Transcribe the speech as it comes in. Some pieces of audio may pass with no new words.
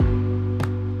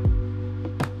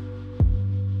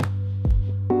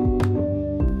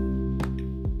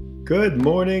Good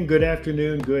morning, good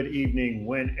afternoon, good evening,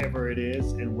 whenever it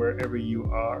is and wherever you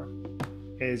are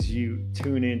as you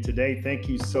tune in today. Thank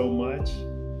you so much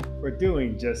for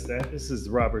doing just that. This is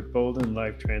Robert Bolden,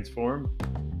 Life Transformed,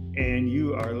 and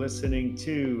you are listening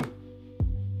to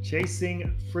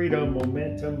Chasing Freedom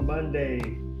Momentum Monday.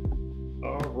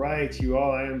 All right, you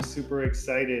all, I am super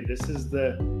excited. This is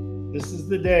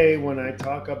the day when I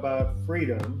talk about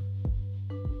freedom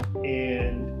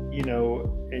and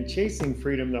chasing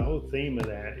freedom. The whole theme of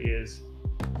that is,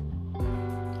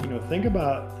 think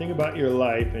about your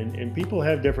life, and people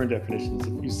have different definitions.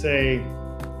 If you say,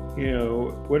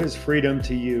 what is freedom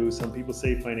to you? Some people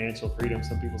say financial freedom,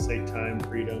 some people say time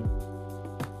freedom,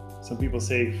 some people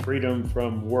say freedom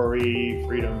from worry,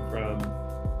 freedom from,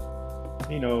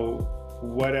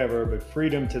 whatever, but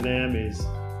freedom to them is,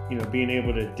 being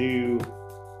able to do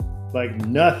like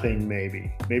nothing.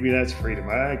 Maybe that's freedom.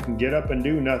 I can get up and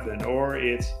do nothing, or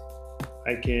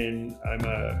I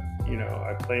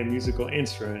play a musical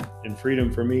instrument, and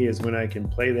freedom for me is when I can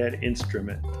play that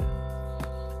instrument.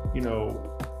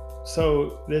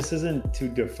 So this isn't to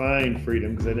define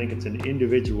freedom, because I think it's an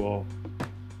individual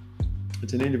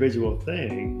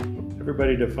thing.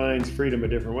 Everybody defines freedom a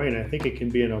different way, and I think it can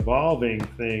be an evolving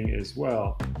thing as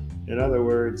well. In other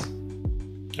words,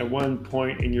 at one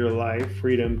point in your life,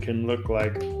 freedom can look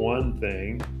like one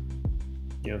thing.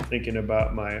 Thinking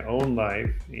about my own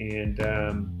life, and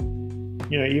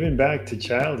even back to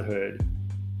childhood,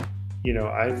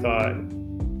 I thought,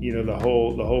 the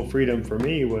whole freedom for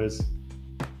me was,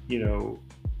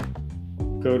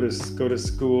 go to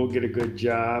school, get a good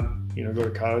job, go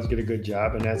to college, get a good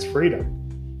job, and that's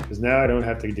freedom. Because now I don't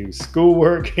have to do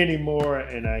schoolwork anymore,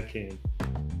 and I can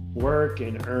work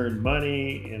and earn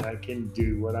money, and I can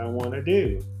do what I want to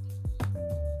do.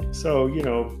 So,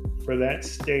 for that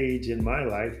stage in my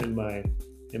life, in my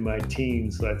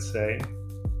teens, let's say,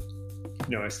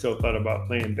 I still thought about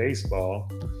playing baseball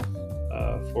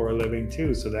for a living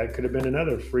too. So that could have been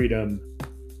another freedom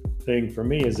thing for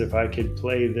me, is if I could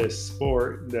play this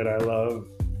sport that I love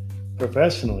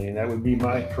professionally, and that would be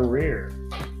my career,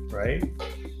 right?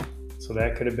 So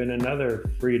that could have been another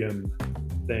freedom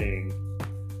thing.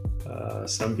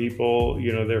 Some people,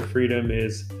 their freedom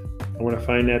is, I want to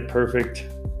find that perfect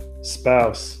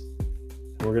spouse.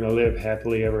 We're going to live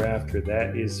happily ever after.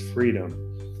 That is freedom.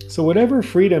 So whatever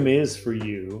freedom is for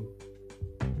you,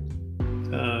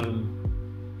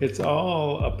 it's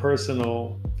all a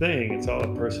personal thing. It's all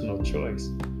a personal choice.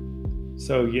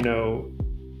 So,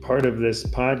 part of this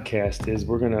podcast is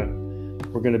we're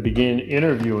going to begin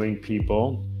interviewing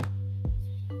people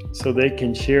so they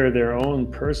can share their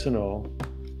own personal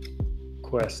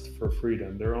quest for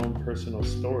freedom, their own personal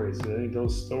stories. I think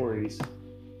those stories,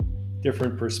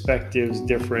 different perspectives,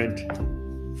 different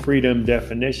freedom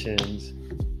definitions,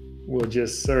 will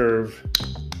just serve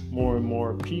more and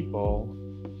more people,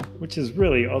 which is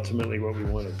really ultimately what we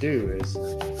want to do,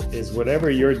 is whatever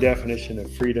your definition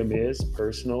of freedom is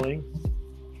personally,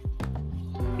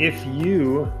 if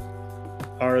you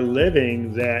are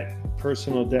living that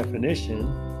personal definition,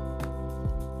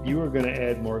 you are going to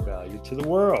add more value to the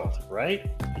world, right?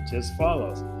 It just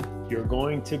follows. You're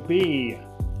going to be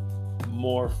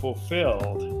more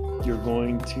fulfilled. You're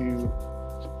going to,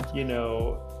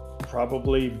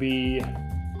 probably be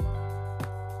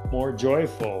more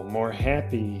joyful, more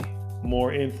happy,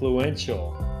 more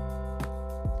influential,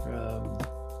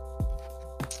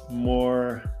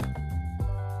 more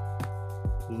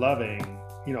loving.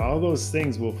 All those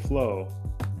things will flow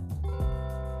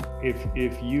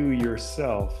if you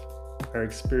yourself are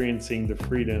experiencing the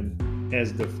freedom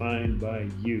as defined by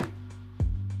you.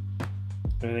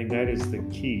 I think that is the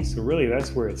key. So really,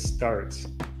 that's where it starts,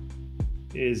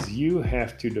 is you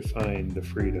have to define the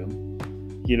freedom.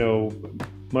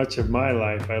 Much of my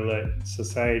life, I let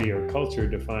society or culture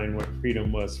define what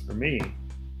freedom was for me.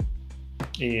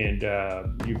 And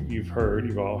you've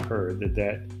all heard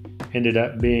that ended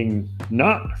up being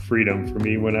not freedom for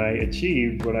me when I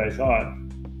achieved what I thought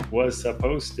was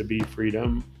supposed to be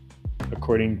freedom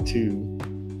according to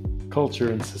culture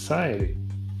and society.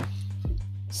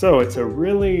 So I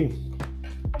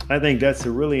think that's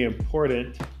a really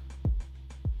important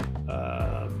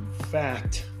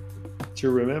fact to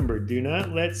remember. Do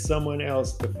not let someone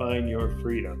else define your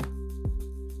freedom.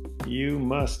 You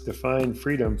must define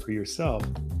freedom for yourself.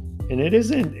 And it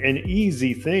isn't an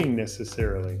easy thing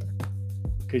necessarily,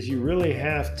 because you really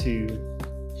have to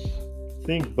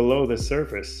think below the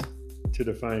surface to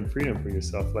define freedom for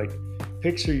yourself. Like,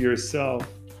 picture yourself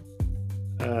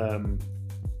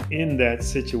in that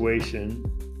situation,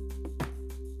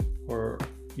 or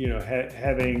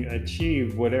having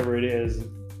achieved whatever it is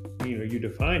you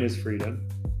define as freedom,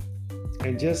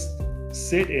 And just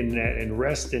sit in that and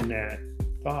rest in that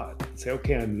thought. Say,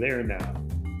 okay, I'm there now.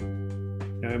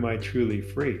 Now am I truly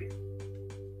free?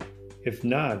 If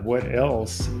not, what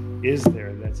else is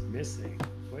there that's missing?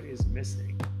 What is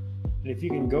missing? And if you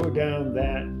can go down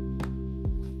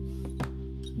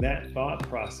that thought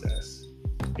process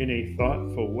in a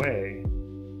thoughtful way,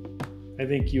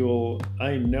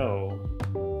 I know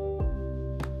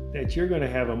that you're going to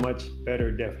have a much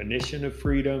better definition of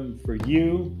freedom for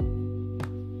you,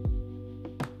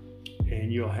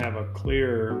 and you'll have a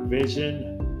clearer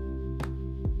vision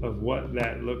of what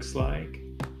that looks like.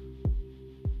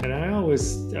 And I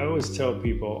always tell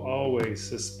people, always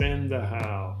suspend the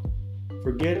how.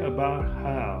 Forget about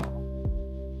how.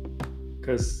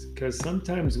 Because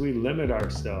sometimes we limit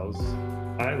ourselves.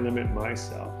 I limit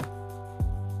myself.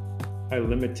 I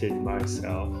limited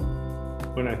myself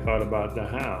when I thought about the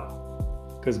how.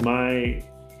 Because my,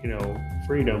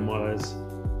 freedom was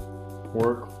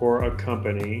work for a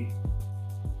company,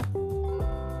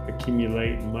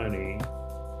 accumulate money.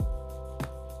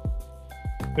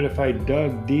 But if I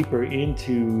dug deeper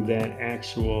into that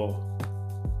actual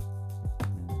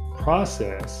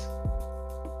process,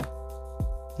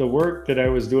 the work that I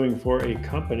was doing for a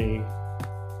company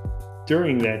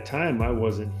during that time, I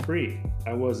wasn't free.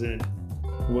 I wasn't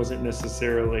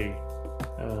necessarily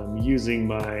using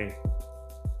the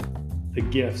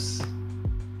gifts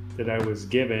that I was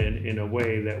given in a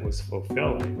way that was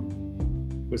fulfilling.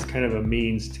 It was kind of a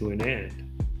means to an end.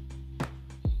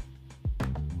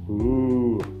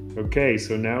 Ooh, okay,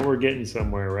 so now we're getting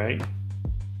somewhere, right?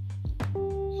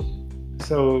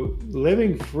 So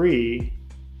living free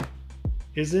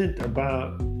isn't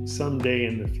about someday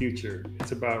in the future.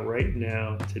 It's about right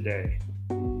now, today.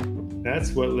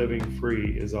 That's what living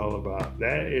free is all about.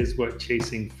 That is what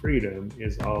chasing freedom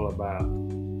is all about.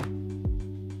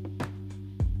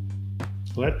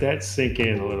 Let that sink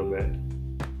in a little bit.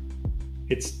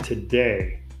 It's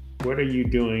today. What are you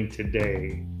doing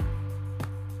today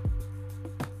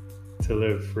to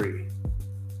live free?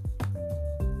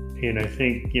 And I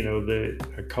think,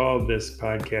 I called this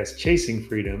podcast Chasing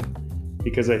Freedom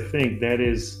because I think that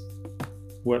is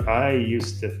what I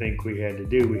used to think we had to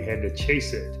do. We had to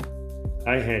chase it.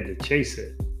 I had to chase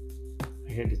it.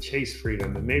 I had to chase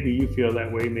freedom. And maybe you feel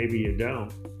that way. Maybe you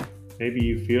don't. Maybe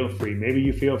you feel free. Maybe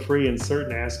you feel free in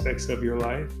certain aspects of your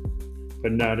life,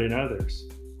 but not in others.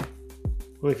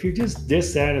 Well, if you're just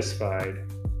dissatisfied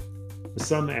with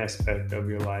some aspect of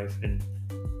your life, and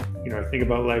I think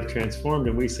about Life Transformed,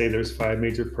 and we say there's 5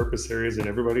 major purpose areas in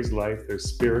everybody's life. There's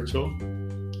spiritual,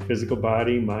 physical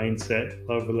body, mindset,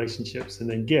 love, relationships, and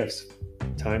then gifts,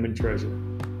 time and treasure.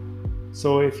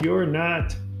 So if you're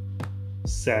not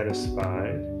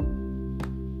satisfied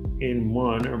in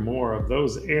one or more of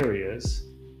those areas,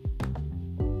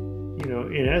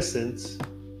 in essence,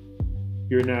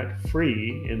 you're not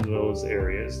free in those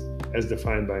areas as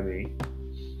defined by me.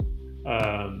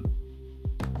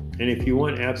 And if you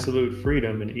want absolute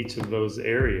freedom in each of those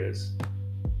areas,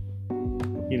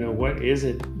 what is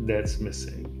it that's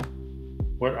missing?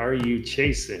 What are you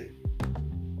chasing?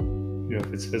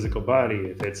 If it's physical body,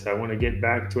 if it's I want to get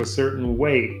back to a certain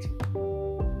weight,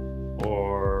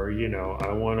 or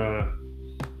I want to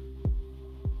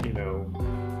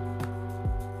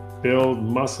build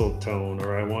muscle tone,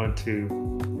 or I want to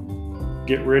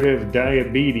get rid of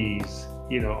diabetes,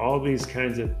 all these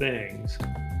kinds of things,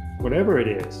 whatever it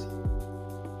is,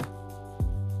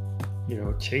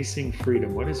 chasing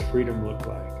freedom. What does freedom look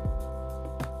like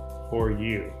for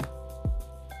you?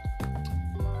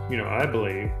 I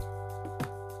believe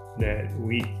that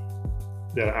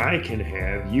I can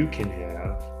have, you can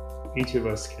have, each of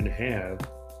us can have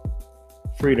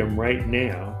freedom right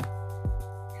now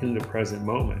in the present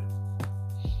moment.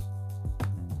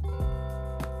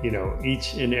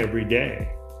 Each and every day.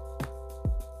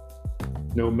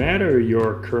 No matter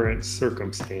your current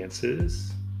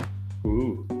circumstances,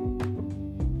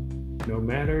 no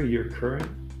matter your current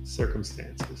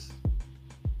circumstances.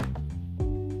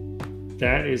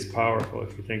 That is powerful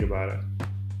if you think about it.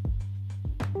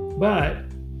 But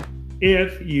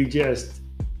if you just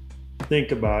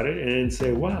think about it and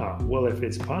say, wow, well, if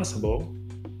it's possible,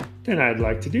 then I'd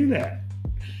like to do that.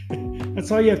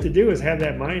 That's all you have to do is have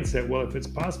that mindset. Well, if it's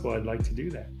possible, I'd like to do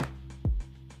that.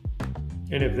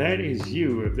 And if that is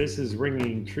you, if this is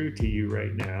ringing true to you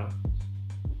right now,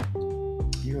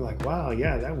 you're like, wow,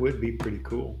 yeah, that would be pretty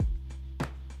cool.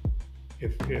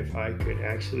 If I could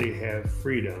actually have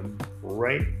freedom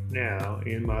right now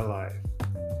in my life.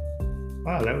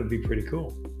 Wow, that would be pretty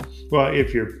cool. Well,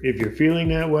 if you're feeling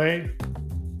that way,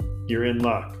 you're in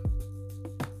luck.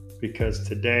 Because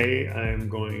today I'm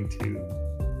going to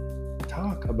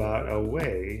talk about a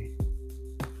way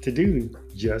to do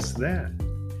just that.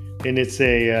 And it's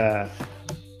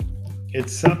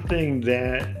something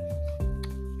that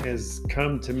has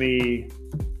come to me,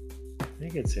 I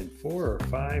think it's in 4 or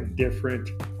 5 different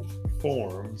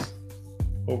forms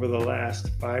over the last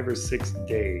 5 or 6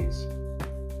 days.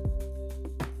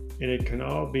 And it can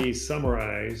all be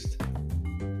summarized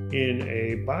in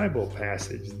a Bible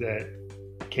passage that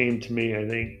came to me, I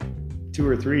think, 2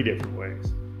 or 3 different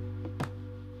ways.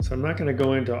 So I'm not going to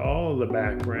go into all the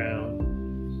background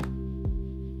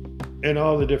and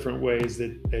all the different ways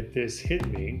that this hit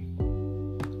me,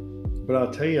 but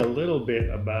I'll tell you a little bit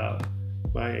about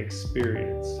my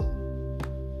experience.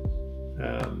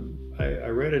 I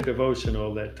read a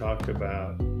devotional that talked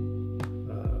about,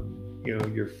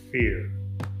 your fear.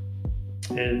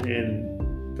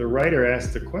 And the writer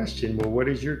asked the question, well, what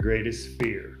is your greatest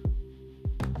fear?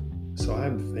 So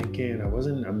I'm thinking,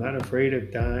 I'm not afraid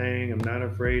of dying. I'm not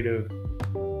afraid of,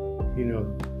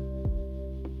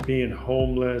 being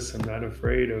homeless. I'm not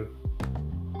afraid of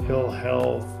ill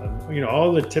health.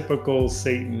 All the typical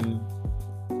Satan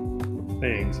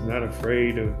things. I'm not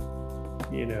afraid of,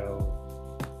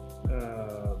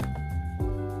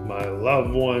 my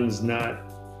loved ones not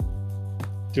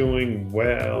doing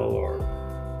well, or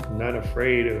I'm not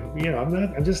afraid of,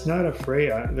 I'm just not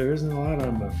afraid. There isn't a lot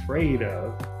I'm afraid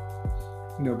of,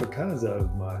 because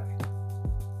of my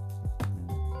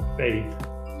faith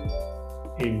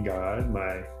in God,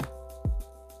 my,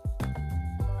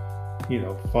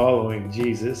 following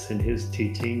Jesus and his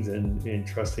teachings and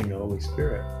trusting the Holy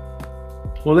Spirit.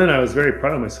 Well, then I was very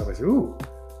proud of myself. I said, what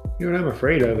I'm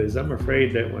afraid of is I'm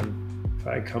afraid that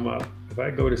if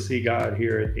I go to see God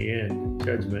here at the end,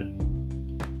 judgment,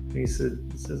 he says,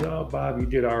 oh, Bob, you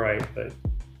did all right, but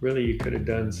really you could have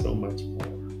done so much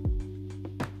more.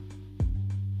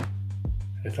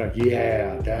 I thought,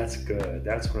 yeah, that's good.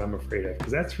 That's what I'm afraid of.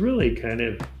 Because that's really kind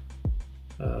of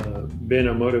been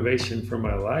a motivation for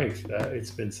my life.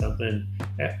 It's been something,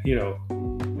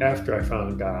 after I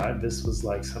found God, this was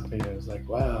like something that was like,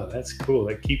 wow, that's cool.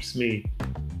 It keeps me,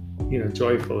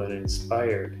 joyful and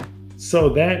inspired. So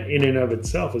that in and of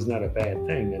itself is not a bad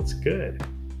thing. That's good.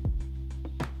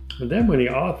 And then when the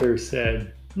author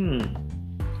said,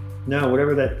 now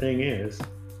whatever that thing is,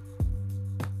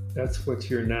 that's what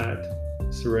you're not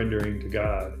surrendering to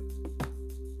God.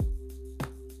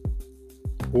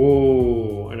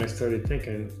 Whoa. And I started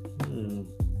thinking,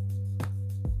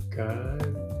 God,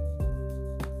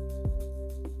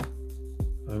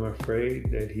 I'm afraid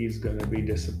that he's going to be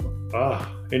disappointed.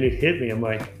 And it hit me. I'm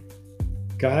like,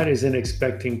 God isn't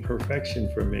expecting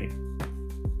perfection from me.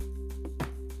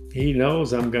 He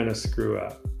knows I'm going to screw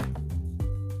up.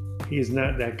 He's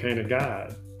not that kind of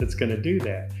God that's going to do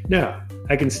that. Now,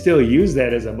 I can still use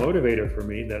that as a motivator for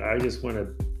me, that I just want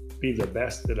to be the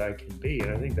best that I can be.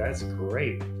 And I think that's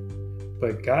great.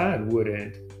 But God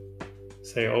wouldn't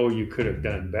say, oh, you could have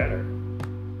done better.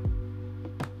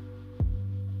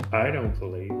 I don't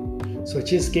believe. So it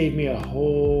just gave me a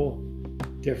whole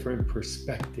different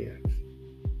perspective.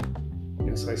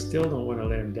 So I still don't want to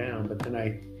let him down, but then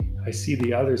I see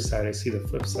the other side. I see the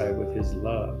flip side with his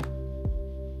love.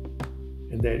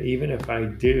 And that even if I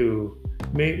do,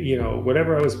 maybe,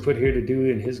 whatever I was put here to do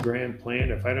in his grand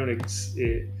plan, if I don't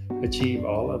achieve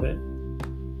all of it,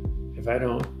 if I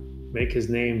don't make his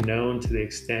name known to the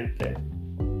extent that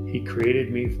he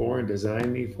created me for and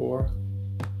designed me for,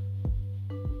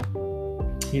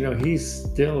 he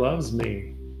still loves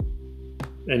me.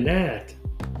 And that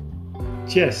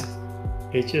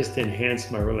it just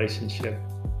enhanced my relationship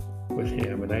with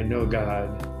him. And I know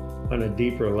God on a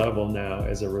deeper level now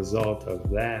as a result of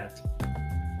that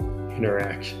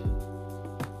interaction,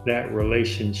 that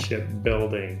relationship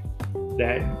building,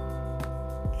 that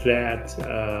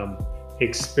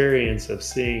experience of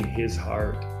seeing his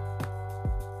heart,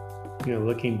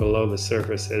 looking below the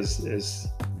surface as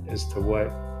to what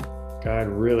God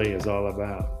really is all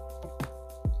about.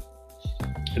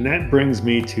 And that brings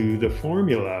me to the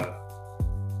formula.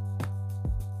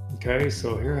 Okay,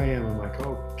 so here I am. I'm like,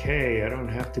 okay, I don't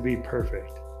have to be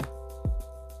perfect.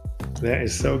 That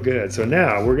is so good. So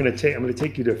now I'm going to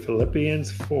take you to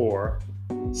Philippians 4,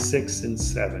 6, and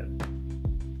 7.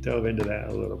 Delve into that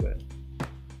a little bit.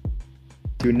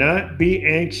 Do not be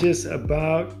anxious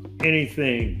about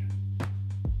anything.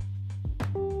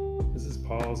 This is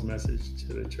Paul's message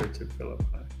to the church of Philippi.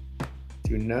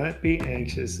 Do not be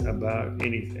anxious about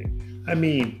anything. I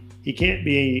mean, he can't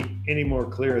be any more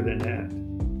clear than that.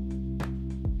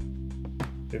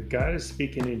 If God is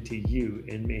speaking into you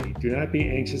and me, do not be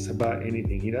anxious about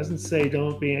anything. He doesn't say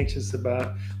don't be anxious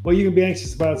about, well, you can be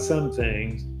anxious about some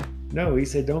things, No, he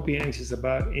said, don't be anxious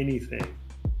about anything.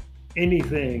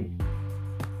 Anything.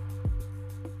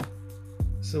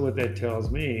 So what that tells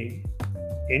me,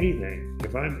 anything,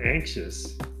 if I'm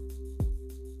anxious,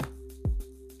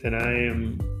 then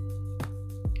I'm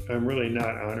really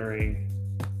not honoring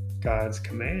God's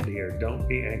command here. Don't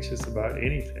be anxious about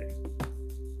anything.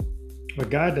 But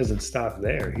God doesn't stop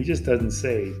there. He just doesn't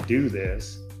say, do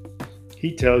this.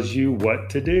 He tells you what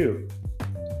to do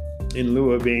in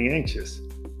lieu of being anxious.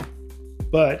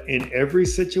 But in every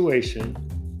situation,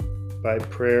 by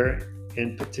prayer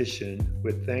and petition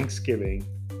with thanksgiving,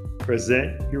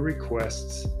 present your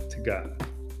requests to God.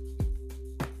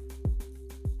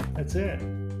 That's it.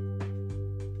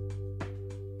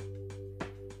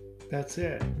 That's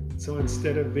it. So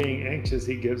instead of being anxious,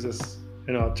 he gives us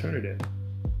an alternative.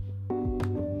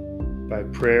 By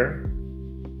prayer,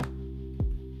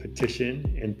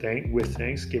 petition, and with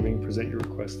thanksgiving, present your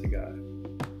request to God.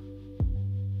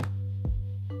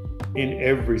 In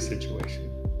every situation.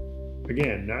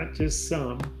 Again, not just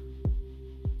some,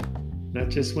 not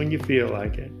just when you feel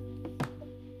like it.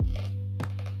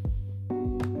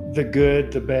 The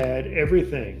good, the bad,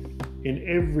 everything, in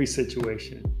every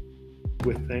situation,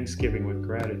 with thanksgiving, with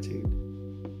gratitude.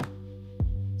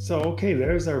 So, okay,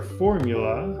 there's our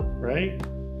formula, right?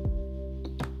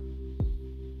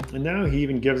 And now he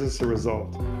even gives us a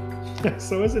result.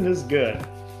 So isn't this good?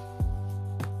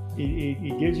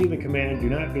 He gives you the command, do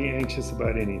not be anxious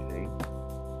about anything.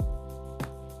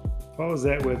 Follows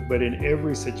that with, but in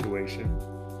every situation,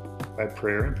 by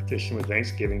prayer and petition with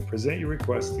thanksgiving, present your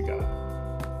requests to God.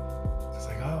 It's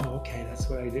like, oh, okay, that's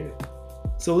what I do.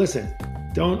 So listen,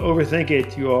 don't overthink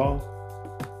it, you all.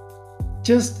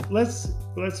 Just let's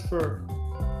for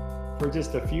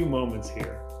just a few moments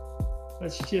here,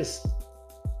 let's just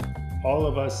all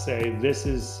of us say, this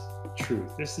is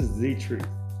truth. This is the truth.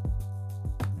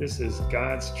 This is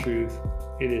God's truth.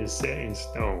 It is set in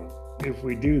stone. If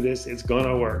we do this, it's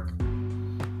gonna work.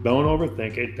 Don't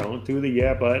overthink it. Don't do the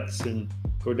yeah buts and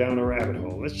go down a rabbit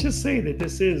hole. Let's just say that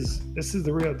this is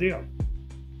the real deal.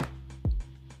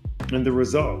 And the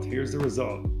result, here's the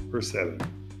result, verse 7.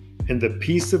 And the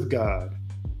peace of God,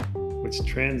 which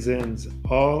transcends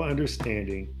all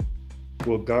understanding,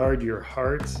 will guard your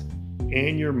hearts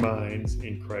and your minds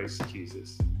in Christ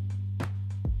Jesus.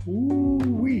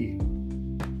 Ooh-wee.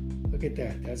 Look at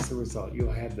that. That's the result.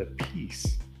 You'll have the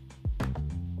peace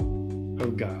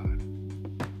of God.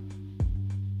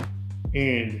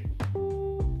 And,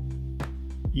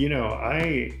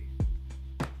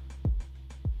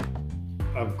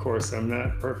 of course, I'm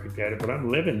not perfect at it, but I'm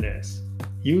living this.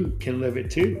 You can live it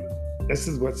too. This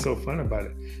is what's so fun about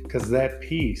it. Because that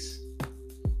peace,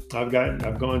 I've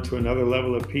gone to another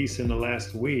level of peace in the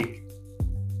last week,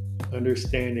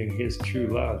 understanding his true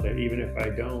love, that even if I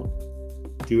don't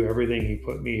do everything he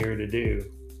put me here to do,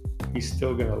 he's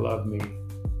still going to love me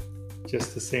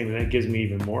just the same. And that gives me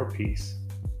even more peace.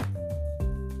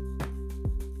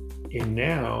 And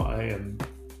now I am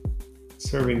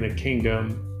serving the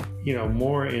kingdom,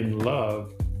 more in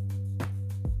love,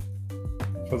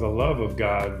 for the love of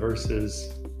God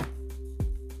versus,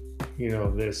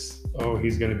 this, oh,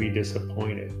 he's going to be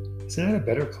disappointed. Isn't that a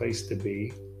better place to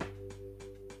be?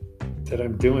 That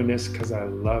I'm doing this because I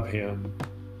love him.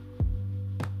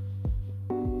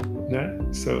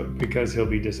 Not so because he'll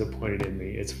be disappointed in me.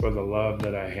 It's for the love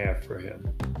that I have for him.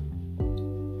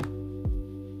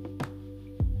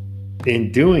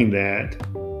 In doing that,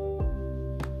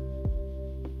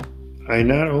 I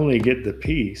not only get the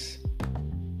peace,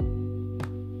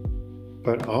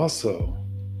 but also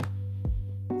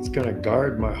it's going to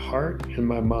guard my heart and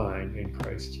my mind in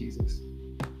Christ Jesus.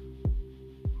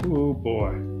 Oh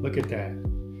boy, look at that.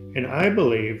 And I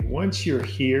believe once you're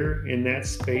here in that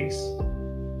space,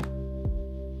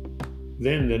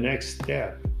 then the next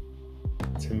step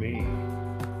to me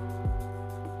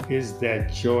is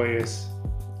that joyous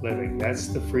living. That's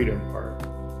the freedom part.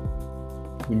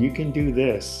 When you can do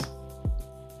this,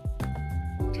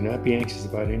 do not be anxious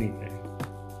about anything,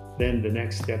 then the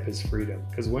next step is freedom.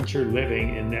 Because once you're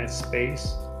living in that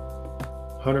space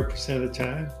 100% of the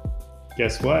time,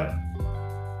 guess what?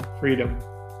 Freedom.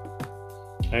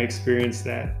 I experience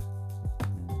that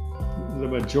the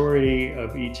majority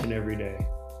of each and every day.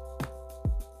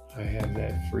 I have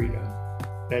that freedom,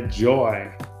 that joy.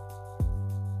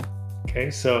 Okay,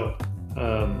 so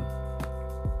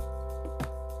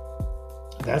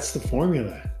that's the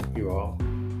formula, you all.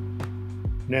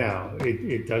 Now,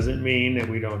 it doesn't mean that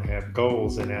we don't have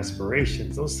goals and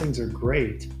aspirations. Those things are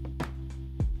great.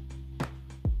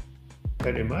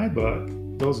 But in my book,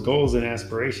 those goals and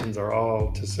aspirations are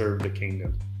all to serve the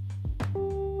kingdom.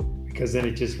 Because then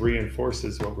it just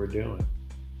reinforces what we're doing.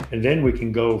 And then we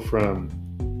can go from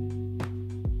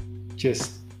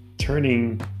just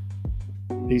turning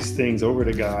these things over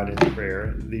to God in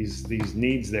prayer, these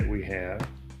needs that we have,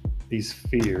 these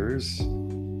fears,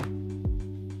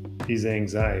 these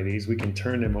anxieties, we can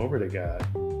turn them over to God.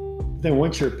 Then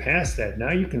once you're past that,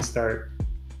 now you can start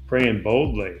praying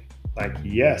boldly, like,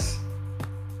 yes,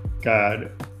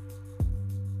 God,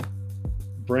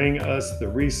 bring us the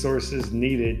resources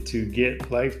needed to get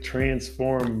life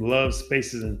transformed, love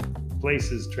spaces and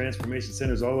places, transformation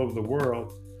centers all over the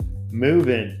world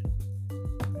moving.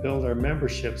 Build our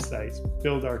membership sites,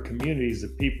 build our communities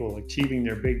of people achieving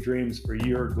their big dreams for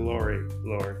your glory,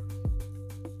 Lord.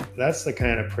 That's the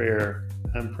kind of prayer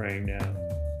I'm praying now.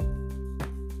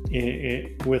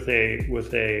 With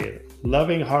a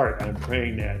loving heart, I'm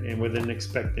praying that, and with an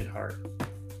expectant heart.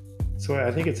 So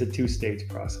I think it's a two-stage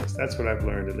process. That's what I've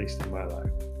learned, at least in my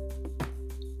life.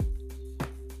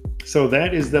 So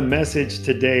that is the message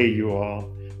today, you all.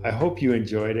 I hope you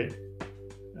enjoyed it.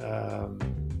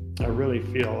 I really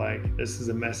feel like this is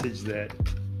a message that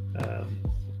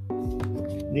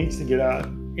needs to get out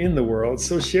in the world.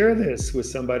 So share this with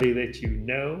somebody that you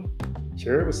know.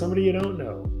 Share it with somebody you don't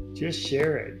know. Just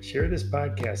share it. Share this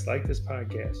podcast. Like this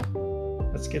podcast.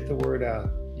 Let's get the word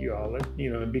out, you all.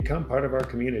 And become part of our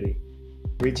community.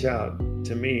 Reach out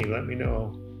to me. Let me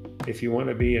know if you want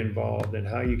to be involved and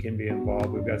how you can be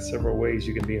involved. We've got several ways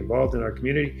you can be involved in our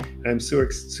community. I'm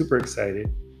super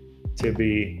excited to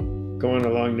be going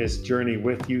along this journey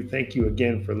with you. Thank you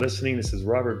again for listening. This is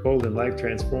Robert Bolden, Life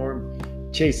Transformed,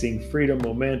 Chasing Freedom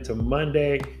Momentum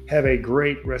Monday. Have a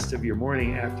great rest of your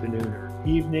morning, afternoon, or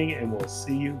evening, and we'll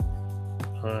see you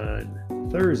on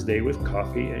Thursday with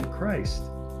Coffee and Christ.